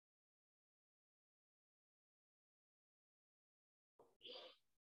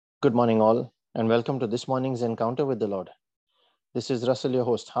Good morning, all, and welcome to this morning's encounter with the Lord. This is Russell, your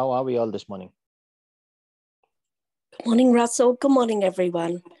host. How are we all this morning? Good morning, Russell. Good morning,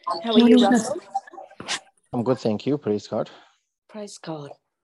 everyone. How are you, Russell? I'm good, thank you. Praise God. Praise God.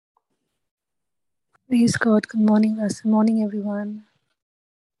 Praise God. Good morning, Russell. Morning, everyone.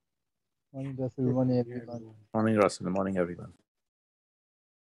 Morning, Russell. Good morning, everyone. Morning, Russell. Good morning, everyone.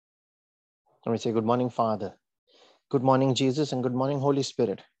 Let me say good morning, Father. Good morning, Jesus, and good morning, Holy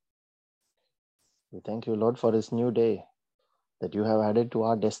Spirit. We thank you, Lord, for this new day that you have added to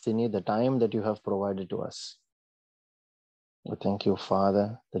our destiny, the time that you have provided to us. We thank you,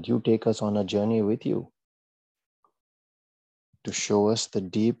 Father, that you take us on a journey with you to show us the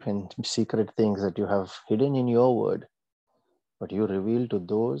deep and secret things that you have hidden in your word, but you reveal to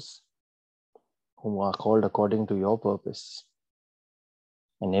those whom are called according to your purpose.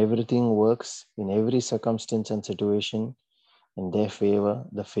 And everything works in every circumstance and situation in their favor,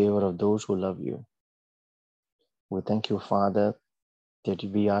 the favor of those who love you. We thank you, Father, that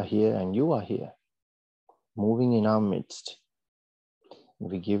we are here and you are here, moving in our midst.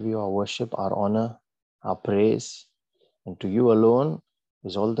 We give you our worship, our honor, our praise, and to you alone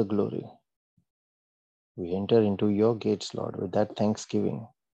is all the glory. We enter into your gates, Lord, with that thanksgiving,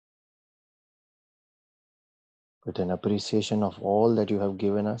 with an appreciation of all that you have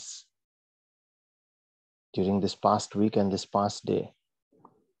given us during this past week and this past day.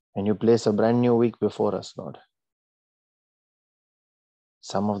 And you place a brand new week before us, Lord.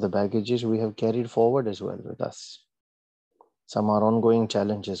 Some of the baggages we have carried forward as well with us. Some are ongoing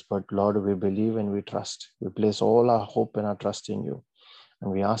challenges, but Lord, we believe and we trust. We place all our hope and our trust in you.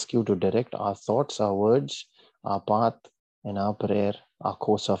 And we ask you to direct our thoughts, our words, our path, and our prayer, our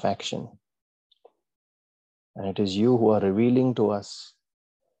course of action. And it is you who are revealing to us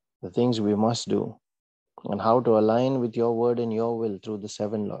the things we must do and how to align with your word and your will through the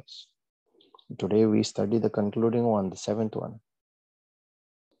 7 laws. Today we study the concluding one, the 7th one.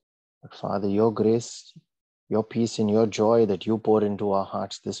 But Father, your grace, your peace and your joy that you pour into our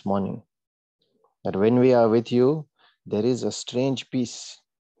hearts this morning, that when we are with you, there is a strange peace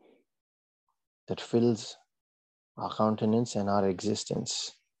that fills our countenance and our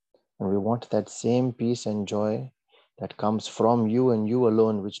existence. And we want that same peace and joy that comes from you and you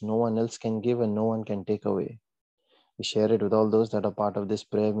alone, which no one else can give and no one can take away. We share it with all those that are part of this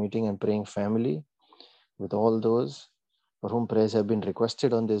prayer meeting and praying family, with all those for whom prayers have been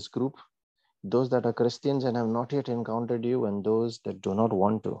requested on this group, those that are Christians and have not yet encountered you, and those that do not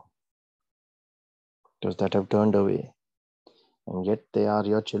want to, those that have turned away, and yet they are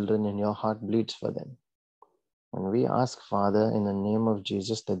your children and your heart bleeds for them. And we ask, Father, in the name of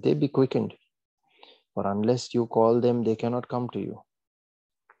Jesus, that they be quickened. For unless you call them, they cannot come to you.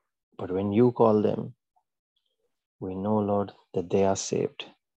 But when you call them, we know, Lord, that they are saved.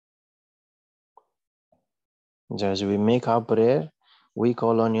 As we make our prayer, we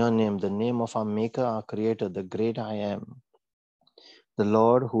call on your name, the name of our Maker, our Creator, the great I am, the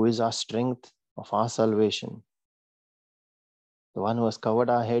Lord who is our strength of our salvation, the one who has covered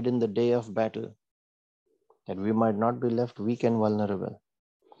our head in the day of battle, that we might not be left weak and vulnerable,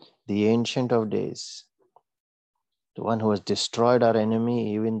 the Ancient of Days, the one who has destroyed our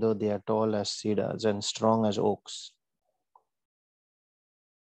enemy, even though they are tall as cedars and strong as oaks,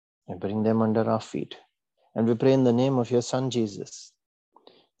 and bring them under our feet. And we pray in the name of your Son, Jesus,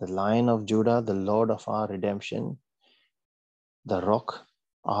 the Lion of Judah, the Lord of our redemption, the rock,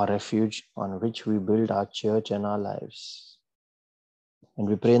 our refuge, on which we build our church and our lives. And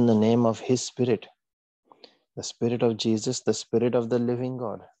we pray in the name of his Spirit, the Spirit of Jesus, the Spirit of the living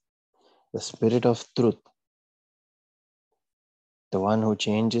God, the Spirit of truth, the one who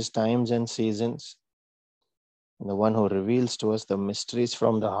changes times and seasons, and the one who reveals to us the mysteries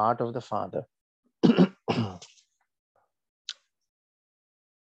from the heart of the Father.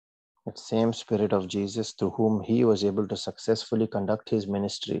 That same Spirit of Jesus, through whom he was able to successfully conduct his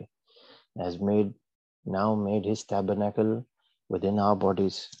ministry, has now made his tabernacle within our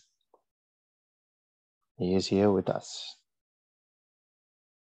bodies. He is here with us.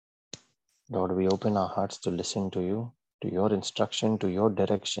 Lord, we open our hearts to listen to you, to your instruction, to your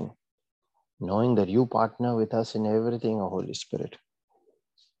direction, knowing that you partner with us in everything, O Holy Spirit.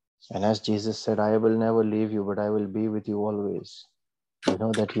 And as Jesus said, I will never leave you, but I will be with you always. We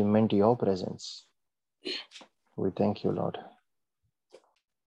know that he meant your presence. We thank you, Lord,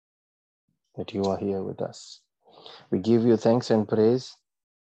 that you are here with us. We give you thanks and praise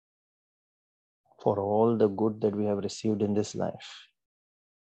for all the good that we have received in this life,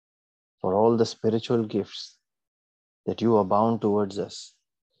 for all the spiritual gifts that you abound towards us,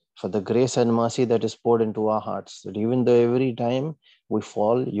 for the grace and mercy that is poured into our hearts, that even though every time we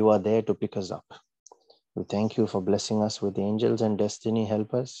fall, you are there to pick us up. We thank you for blessing us with angels and destiny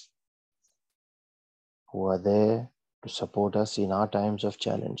helpers who are there to support us in our times of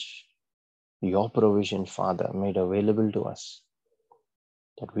challenge. Your provision, Father, made available to us,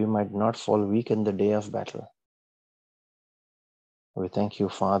 that we might not fall weak in the day of battle. We thank you,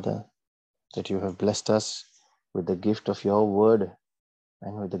 Father, that you have blessed us with the gift of your word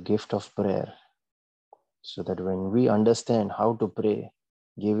and with the gift of prayer, so that when we understand how to pray,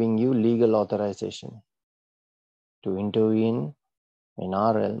 giving you legal authorization to intervene in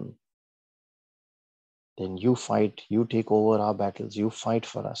our realm, then you fight, you take over our battles, you fight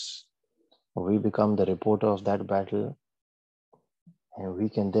for us. We become the reporter of that battle, and we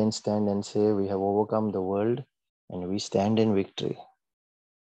can then stand and say, we have overcome the world and we stand in victory.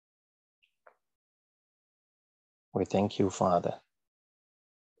 We thank you, Father.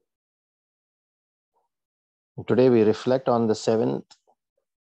 Today we reflect on the 7th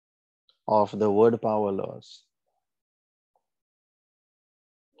of the word power laws.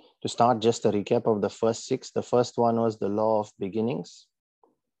 To start, just a recap of the first 6. The first one was the law of beginnings,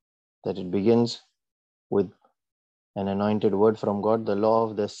 that it begins with an anointed word from God. The law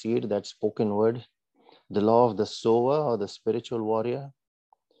of the seed, that spoken word. The law of the sower or the spiritual warrior.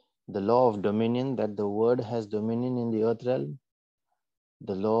 The law of dominion, that the word has dominion in the earth realm.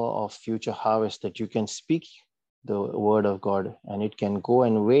 The law of future harvest, that you can speak the word of God and it can go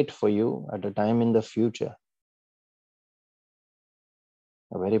and wait for you at a time in the future.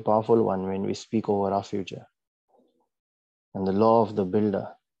 A very powerful one when we speak over our future. And the law of the builder.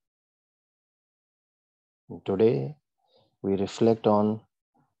 And today we reflect on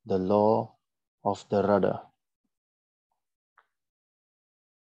the law of the rudder.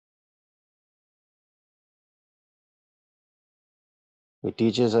 It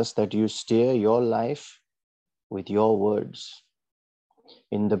teaches us that you steer your life with your words.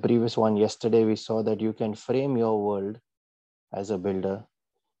 In the previous one yesterday, we saw that you can frame your world as a builder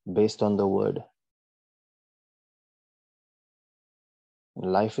based on the word.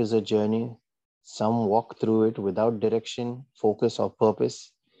 Life is a journey. Some walk through it without direction, focus, or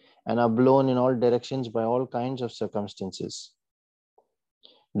purpose, and are blown in all directions by all kinds of circumstances.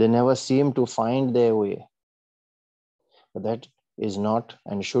 They never seem to find their way. But that is not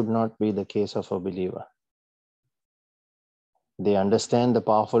and should not be the case of a believer. They understand the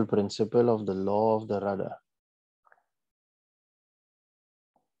powerful principle of the law of the rudder.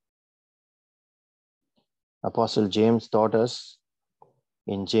 Apostle James taught us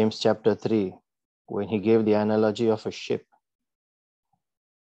in James chapter 3, when he gave the analogy of a ship.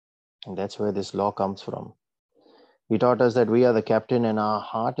 And that's where this law comes from. He taught us that we are the captain and our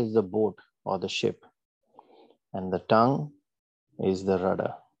heart is the boat or the ship. And the tongue is the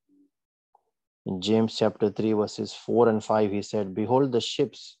rudder. In James chapter 3, verses 4 and 5, he said, behold the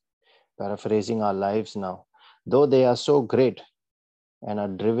ships, paraphrasing our lives now, though they are so great and are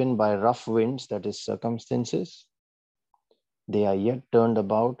driven by rough winds, that is circumstances, they are yet turned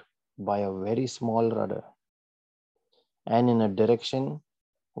about by a very small rudder and in a direction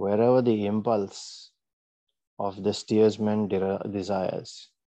wherever the impulse of the steersman desires.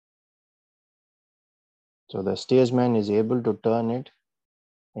 So the steersman is able to turn it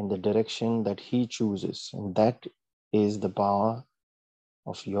in the direction that he chooses. And that is the power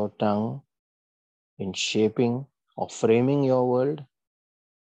of your tongue in shaping or framing your world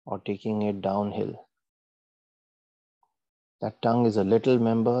or taking it downhill. That tongue is a little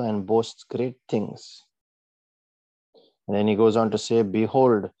member and boasts great things. And then he goes on to say,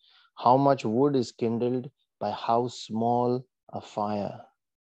 behold, how much wood is kindled by how small a fire.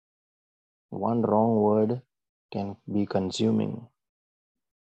 One wrong word can be consuming.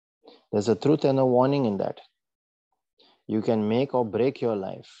 There's a truth and a warning in that. You can make or break your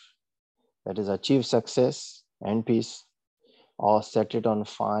life. That is, achieve success and peace, or set it on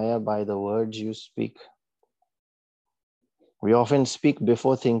fire by the words you speak. We often speak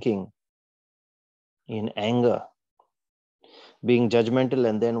before thinking, in anger, being judgmental,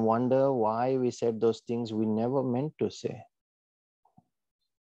 and then wonder why we said those things we never meant to say.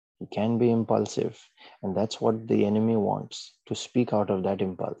 It can be impulsive, and that's what the enemy wants, to speak out of that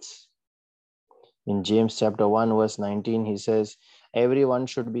impulse. In James chapter 1, verse 19, he says, everyone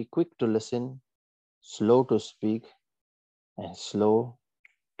should be quick to listen, slow to speak, and slow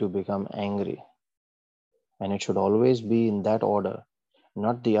to become angry. And it should always be in that order,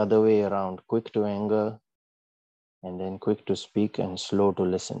 not the other way around, quick to anger, and then quick to speak and slow to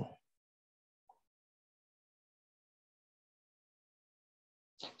listen.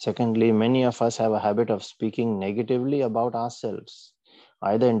 Secondly, many of us have a habit of speaking negatively about ourselves,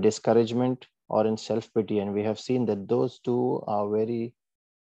 either in discouragement or in self-pity. And we have seen that those two are very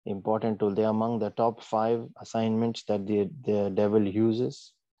important tools. They are among the top 5 assignments that the devil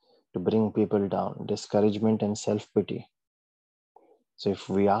uses to bring people down: discouragement and self-pity. So if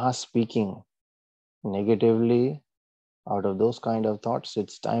we are speaking negatively out of those kind of thoughts,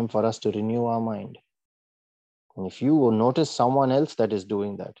 it's time for us to renew our mind. And if you will notice someone else that is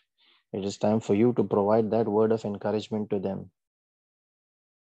doing that, it is time for you to provide that word of encouragement to them,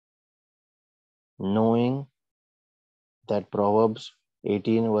 knowing that Proverbs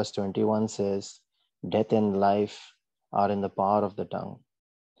 18 verse 21 says, death and life are in the power of the tongue,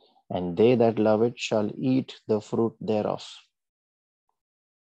 and they that love it shall eat the fruit thereof.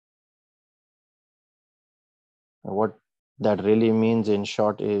 And what that really means in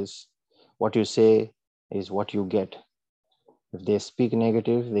short is, what you say is what you get. If they speak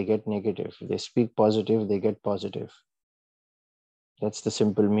negative, they get negative. If they speak positive, they get positive. That's the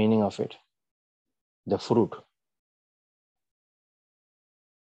simple meaning of it. The fruit.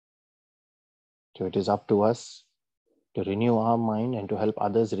 So it is up to us to renew our mind and to help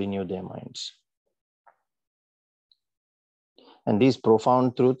others renew their minds. And these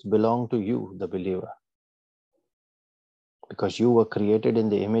profound truths belong to you, the believer, because you were created in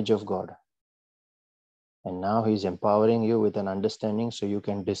the image of God. And now He's empowering you with an understanding so you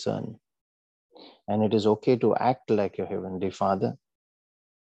can discern. And it is okay to act like your Heavenly Father.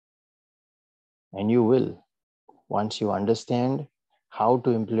 And you will, once you understand how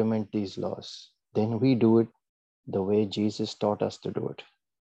to implement these laws. Then we do it the way Jesus taught us to do it.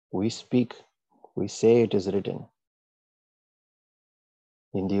 We speak, we say it is written.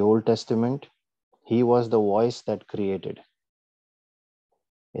 In the Old Testament, He was the voice that created.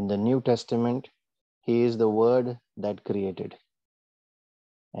 In the New Testament, He is the word that created.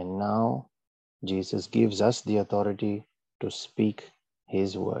 And now Jesus gives us the authority to speak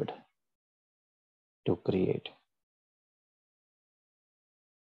His word, to create.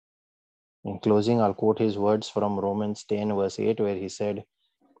 In closing, I'll quote His words from Romans 10 verse 8, where He said,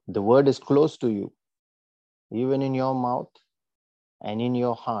 the word is close to you, even in your mouth and in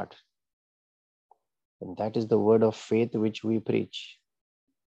your heart. And that is the word of faith which we preach.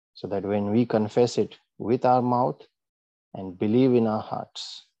 So that when we confess it with our mouth and believe in our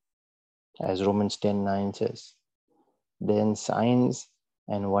hearts, as Romans 10:9 says, then signs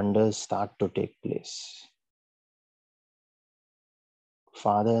and wonders start to take place.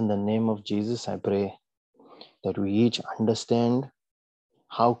 Father, in the name of Jesus, I pray that we each understand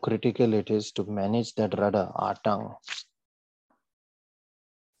how critical it is to manage that rudder, our tongue,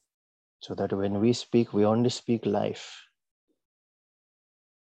 so that when we speak, we only speak life.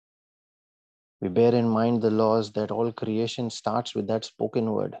 We bear in mind the laws that all creation starts with that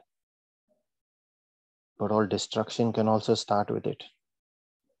spoken word. But all destruction can also start with it.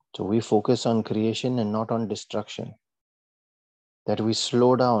 So we focus on creation and not on destruction. That we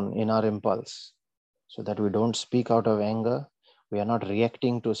slow down in our impulse so that we don't speak out of anger. We are not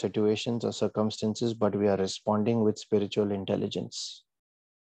reacting to situations or circumstances, but we are responding with spiritual intelligence.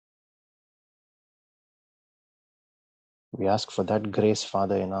 We ask for that grace,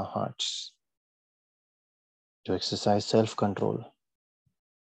 Father, in our hearts to exercise self-control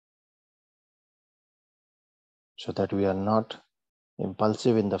so that we are not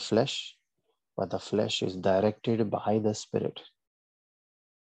impulsive in the flesh, but the flesh is directed by the Spirit.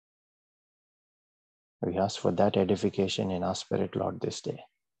 We ask for that edification in our spirit, Lord, this day.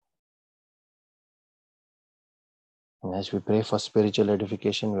 And as we pray for spiritual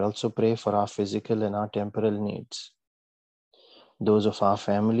edification, we also pray for our physical and our temporal needs. Those of our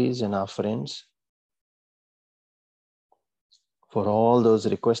families and our friends. For all those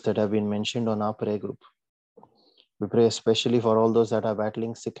requests that have been mentioned on our prayer group. We pray especially for all those that are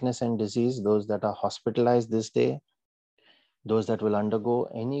battling sickness and disease, those that are hospitalized this day, those that will undergo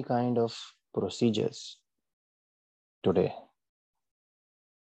any kind of procedures today.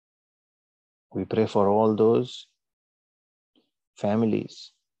 We pray for all those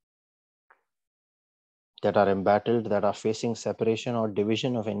families that are embattled, that are facing separation or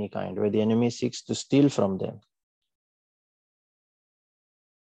division of any kind, where the enemy seeks to steal from them.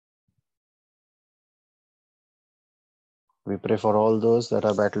 We pray for all those that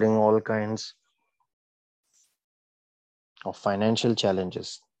are battling all kinds of financial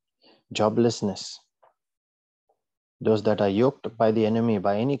challenges, joblessness, those that are yoked by the enemy,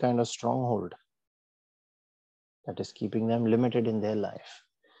 by any kind of stronghold that is keeping them limited in their life.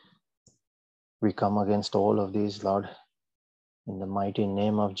 We come against all of these, Lord, in the mighty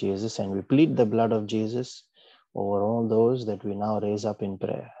name of Jesus, and we plead the blood of Jesus over all those that we now raise up in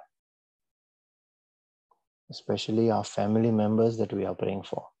prayer. especially our family members that we are praying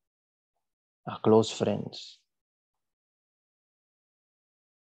for, our close friends.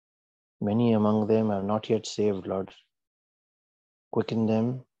 Many among them are not yet saved, Lord. Quicken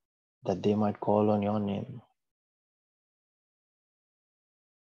them that they might call on your name.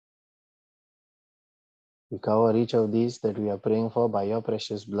 We cover each of these that we are praying for by your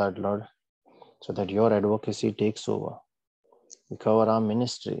precious blood, Lord, so that your advocacy takes over. We cover our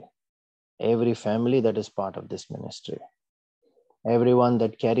ministry, every family that is part of this ministry, everyone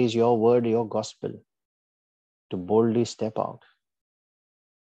that carries your word, your gospel, to boldly step out.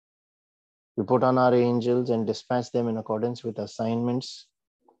 We put on our angels and dispatch them in accordance with assignments,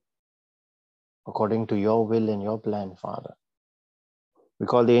 according to your will and your plan, Father. We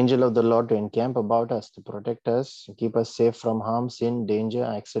call the angel of the Lord to encamp about us, to protect us, to keep us safe from harm, sin, danger,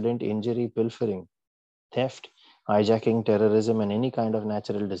 accident, injury, pilfering, theft, hijacking, terrorism, and any kind of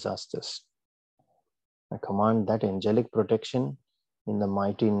natural disasters. I command that angelic protection in the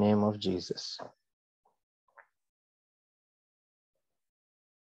mighty name of Jesus.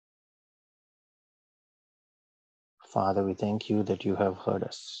 Father, we thank you that you have heard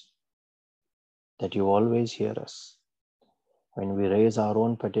us, that you always hear us. When we raise our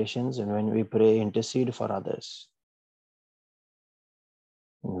own petitions and when we pray, intercede for others,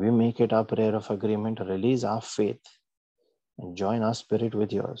 and we make it our prayer of agreement, release our faith and join our spirit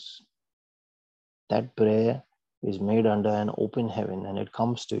with yours. That prayer is made under an open heaven and it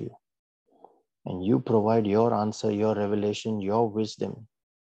comes to you. And you provide your answer, your revelation, your wisdom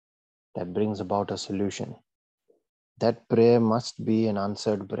that brings about a solution. That prayer must be an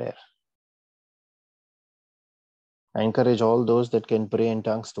answered prayer. I encourage all those that can pray in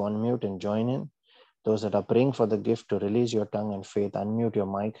tongues to unmute and join in. Those that are praying for the gift to release your tongue and faith, unmute your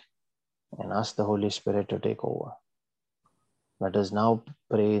mic and ask the Holy Spirit to take over. Let us now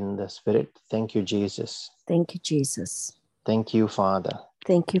pray in the Spirit. Thank you, Jesus. Thank you, Jesus. Thank you, Father.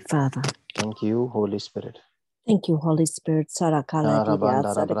 Thank you, Father. Thank you, Holy Spirit. Thank you, Holy Spirit. Sarakala diya,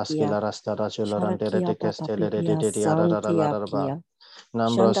 Rabraskila sarakia, rastara chularantere sharakia, tekestelere santiakia,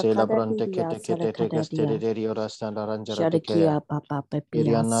 Nambro sela bronte kete kete tekestere rastanda ranjara sharakia, papa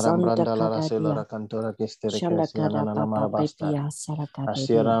pepia, Iriana santa Rambranda la Rasela kadadia, Cantora Kistere shandakada Kesiana papa Marabasta. pepia, sarakadia,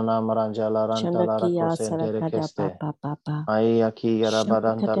 Asierana Marangela Rantala shandakia, Racosentere sarakada Keste. papa papa, Ayaki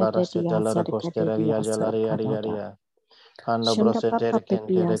Yarabadanta la shandakadadia, Rasetela sarakadadia, Costera sarakadada, Jalaria. Kando shanda papa Brosetere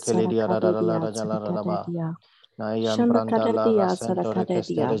pepia, Kentere Kelidia sarakadia, Rajala Raba. sarakadadia, Nayam Branda la shandakadadia, Rasentore sarakadadia,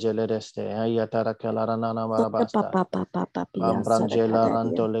 Kestere Gelereste. Ayatara Kelarana sanda Marabasta. papa papa pepia, Bambrangela sarakadadia,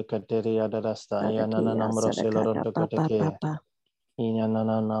 Rantole Cateria Darasta. Yanana sadakia, Nambroselo sarakada Ronto papa Koteke. papa.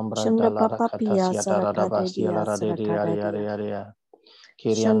 Inyanana Nambranda Shanda la papa pia Racatasia sarakada Daradabasia dia la sarakada Radia dia. Ria.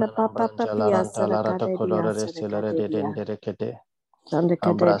 Shanda Kiriana papa Nambranja pia Laranta Larata sarakada dia Colore Silere sarakada de dia. Denderecete. Shanda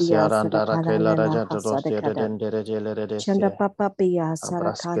kada dia Ambrasia Randa sarakada Raquela yana Raja de Rostia de hasadakada. Dendere Shanda Gelerese. papa pia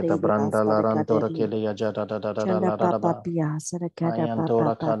sarakada Abrasketa dia Branda Larantora sarakada dia. Kelia Jada Shanda papa Laraba. pia sarakada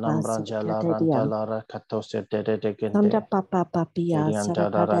papa Ayantora papa Canambranja sarakada Laranta dia. Lara Catose de Shanda Gente. papa pia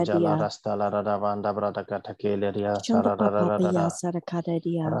Kirianta sarakada Raja dia. Larasta Larabanda Brata Cataceleria Shanda papa pia Sarada. sarakada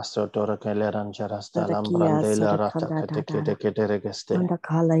dia. Rasotora Keleran Jarasta Sadakia Lambrandela Rata sarakanda dada. Catekete Regeste. Shanda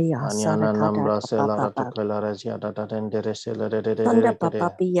kalaya Anyana sarakada Nambra Selara to papa. Colarazia da Dendere Sanda Celere. papa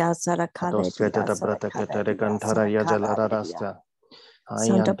pia sarakade Adostete dia da sarakade Bratakete dia Cantara sarakada dia. Yajalarasta.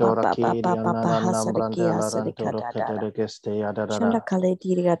 Sanda Ayantora papa papa Kiriana papa hasarakia Nambrandela Rantoro sarakada dada. Keteregeste Shanda Yadada. kale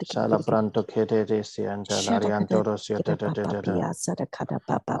diria Salapranto Keteresi and shanda kada Lariantoro diria papa Siatata. pia sarakada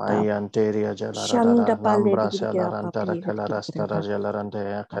papa papa. Ayanteria Shanda Jalarada. pale Nambra diria Selarantara papi Kelarasta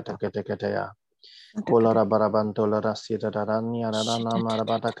Jalarante papa. Kateketea. Sanda kada Kolara Barabantola Rasita Rania Rana shanda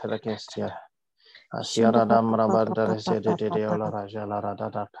Marabata Kerekestia. shanda Asiara papa Damrabanda papa papa Resede papa. Ola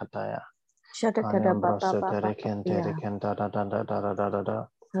Jalarada Kataya. Shanda kada papa Ayambrosa papa Terekente pia. Rekenta da.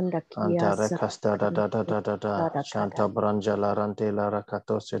 Sanda kia Antare Casta sarakada da. sarakada. Shanta Brangela Rantela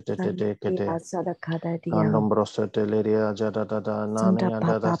Racatose Sanda Kete. kia sarakada dia. Andombrosa Teleria Jada Sanda Nani and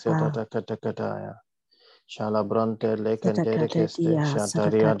papa Seta papa. Katakataya. Shalabronte Lekente Rekeste. Sadakadia,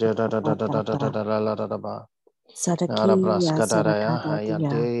 Shantaria Sadakata Papa Papa, Jada Sadakia, Narabraskadaya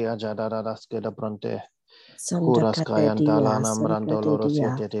Sadakadadia, Hayante Ajada Bronte. Kuraskayantala Sandakadadia, Nambrando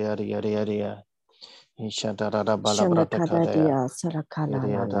Sadakadia, Ria. Ishadarada Balabrata Kadea. Shandakadadia,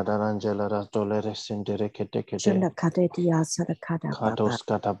 Iria Sadakalaya, Dadarangela Dolores Sindere Kete. Shandakadadia, Sadakada Papa, Katos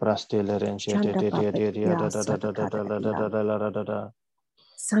Katabrastile Shanda Papa Renchete Dia, Sadakadadia, da.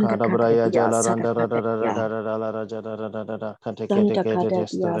 Kadabraya Sandakadadia, Jalaranda Sadakadadia,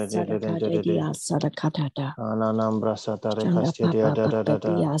 Sandakadadia, Katekete. Sadakadadia, Sadakadada, Ananambra Satare Shanda Castedia Papa Papa da.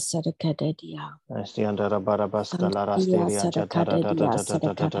 Dia, Sadakadadia, Estiandara Barabaska Sandakia, Larasteria Sadakadadia, Jatara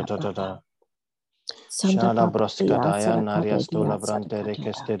Sadakada Papa. da. Shala broskataya nariastula brante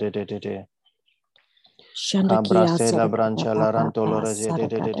rekeste de. Cabrasela brancha larantolo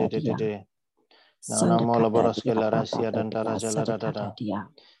de. Nana mola boroske la rasia dandara jalarada.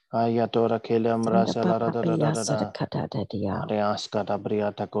 Ayatora kelam rasa larada. Areaska da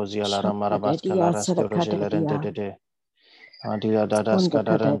briata kozia la ramarabaska la rastoro gelerente de. Adia dadaska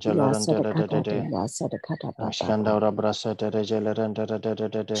da ranjalorante de. Ashkanda ora brasa de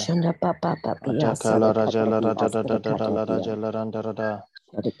gelerente de. Ajakala raja laranda.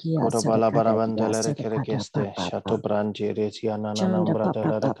 Koda bala barabandela rekerekeste. Shato brandi retia nananambra de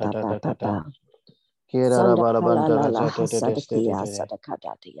la recata. Kira la barabandela de.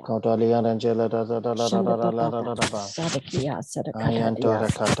 Kodalia Angela da.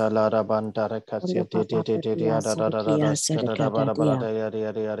 Ayantora Catalara Bandara Cassia de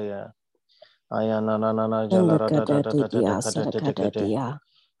Ayana Jalara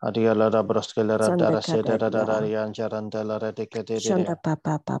Adiala Broskelera Daraseta Darian Jarandela Redicate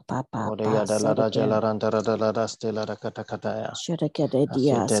Odeya de la Rajalarandara de la Stella Catakataya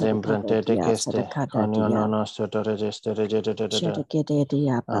Asita Rembrante de Keste Aniono Soto Register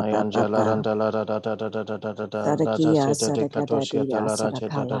Ayangela Randala Raja Seta de Catosia de la Raja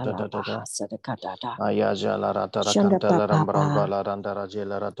Ayajala Ratara Cantella Rambrambala Randara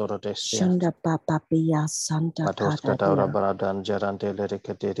Jela Torotestia Patoska Taura Baradan Jarante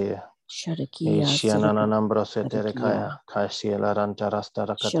Lericateria Ishiana Nambro Seterekaya Kasiela Rantarasta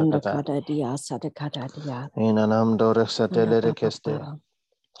Katakata Inanam Dores Satelekeste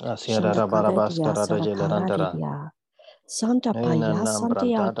Asiara Barabaska Rajalarantara Inanam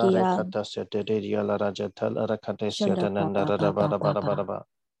Brandada Recata Seteria La Rajatal Racatesia Nandara Barabaraba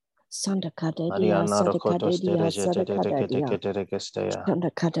Ariana Rokotos Tereketekestea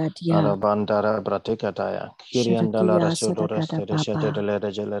Arabandara Braticataya Kiriandala Rasudores Teresete de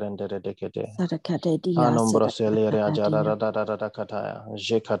Legelerende Decate Anombroseleria Jarada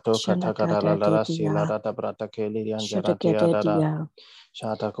Jekato Katakara Larasi Larata Bratakeli and Jaratia Dada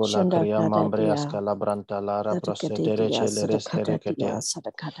Shatakola Kriya Mambrias Calabranta Lara Prosetere Celeres Terecate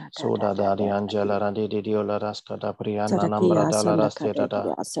Soda Dari Angela Randi Diola Rascata Priana Nambra Dalaras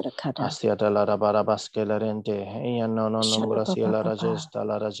Dada Asia Dalara Barabaskelerente Iano Nombrasiela Rajesta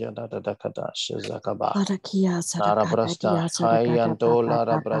La Rajada Dakata Shizakaba Lara Brasta Hayanto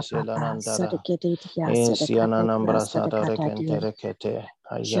Lara Brasiela Nandara Siana Nambra Sata Recente Recete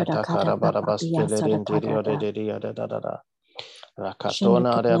Hayata Karabarabaskelerente Rio de Dia Dada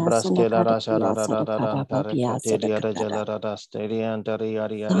Rakatona de Braskela Rasha Tarekate Jala Stadian Daria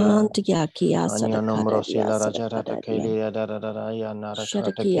Anya Nombrosila Rajata Kalia Dada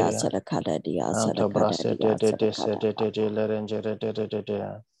Narakatake Anto Brasete de Sete de Lerengere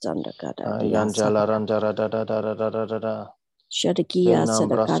de Yanjala Randara Dada Kinam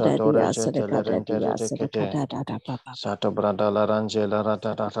Brasa Torre Lerente de Kete Sato Brandala Rangela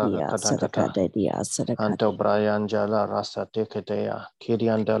Katakata Anto Brian Jala Rasa Teketea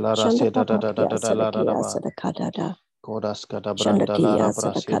Kirian de la Raseta Dada Kodas Kata Brandala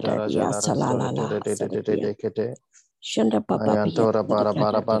Brasida Rajala Rasa de Kete Ayantora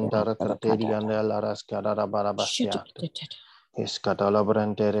Barabara Bandara Kateri and Laras Kadara Barabastia Iskatala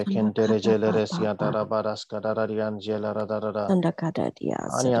Brandere Kentere Jeleres Yatara Baras Kadarian Jelara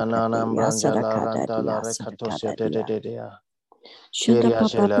Anyana Brandala Rantala Recatose de Kiria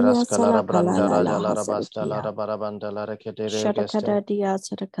Jeleras Calara Brandara Jalara Basta Lara Barabandala Reketere Geste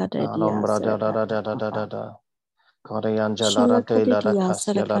Anombra da Korean Jalara Taylor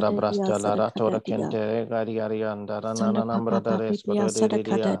Casia Lara Brasta Lara Tora Kente Gariarian Darana Nambra Daresco de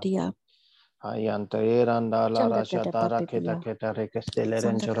Ayanta Eranda Lara Shatara Keta Rekestele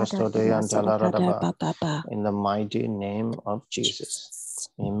and Jorosto de Antalaraba in the mighty name of Jesus.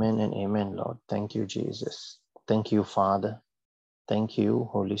 Amen and amen, Lord. Thank you, Jesus. Thank you, Father. Thank you,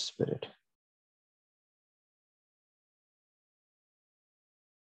 Holy Spirit.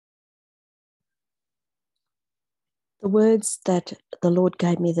 The words that the Lord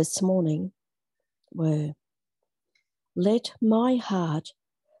gave me this morning were, let my heart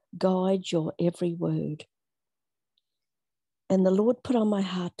guide your every word. And the Lord put on my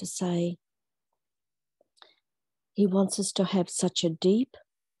heart to say, He wants us to have such a deep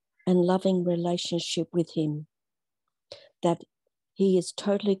and loving relationship with Him that He is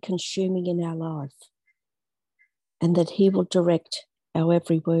totally consuming in our life and that He will direct our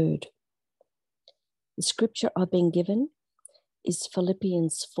every word. The scripture I've been given is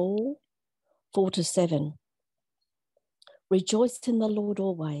Philippians 4:4-7. Rejoice in the Lord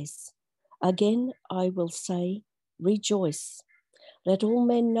always. Again, I will say, rejoice. Let all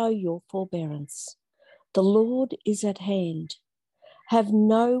men know your forbearance. The Lord is at hand. Have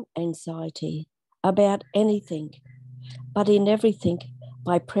no anxiety about anything, but in everything,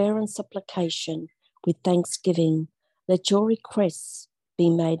 by prayer and supplication, with thanksgiving, let your requests be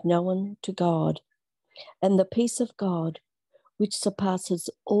made known to God, and the peace of God, which surpasses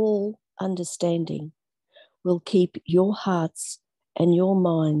all understanding, will keep your hearts and your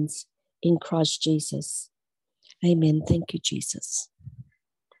minds in Christ Jesus. Amen. Thank you, Jesus.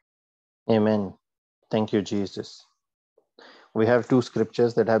 Amen. Thank you, Jesus. We have two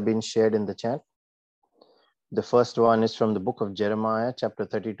scriptures that have been shared in the chat. The first one is from the book of Jeremiah, chapter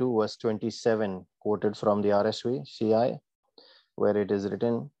 32, verse 27, quoted from the RSV CI, where it is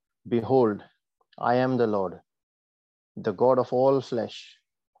written, "Behold, I am the Lord, the God of all flesh.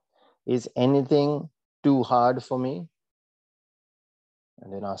 Is anything too hard for me?"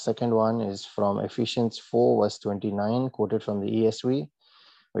 And then our second one is from Ephesians 4, verse 29, quoted from the ESV,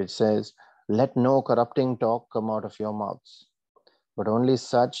 which says, "Let no corrupting talk come out of your mouths, but only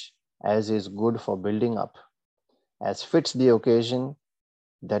such as is good for building up, as fits the occasion,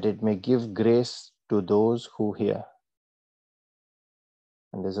 that it may give grace to those who hear."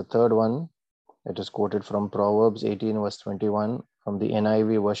 And there's a third one that is quoted from Proverbs 18, verse 21, from the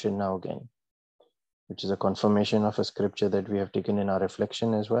NIV version now again, which is a confirmation of a scripture that we have taken in our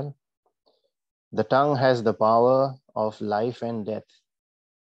reflection as well. "The tongue has the power of life and death,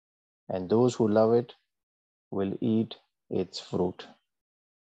 and those who love it will eat its fruit."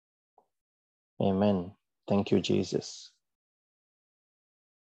 Amen. Thank you, Jesus.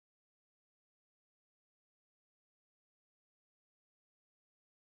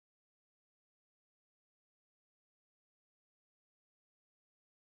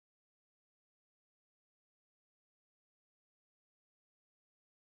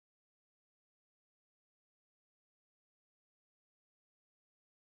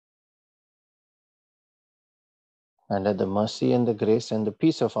 And let the mercy and the grace and the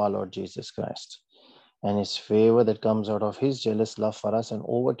peace of our Lord Jesus Christ and his favor that comes out of his jealous love for us and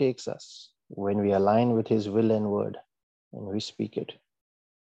overtakes us when we align with his will and word and we speak it.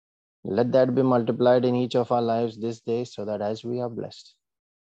 Let that be multiplied in each of our lives this day, so that as we are blessed,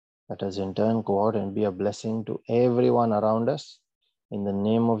 let us in turn go out and be a blessing to everyone around us in the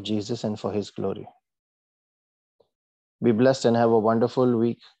name of Jesus and for his glory. Be blessed and have a wonderful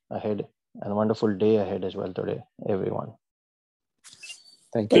week ahead and a wonderful day ahead as well today, everyone.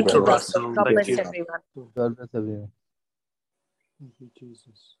 Thank you, Thank you, brother. Russell. God bless everyone. God bless everyone. Thank you,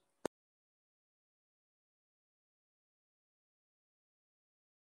 Jesus.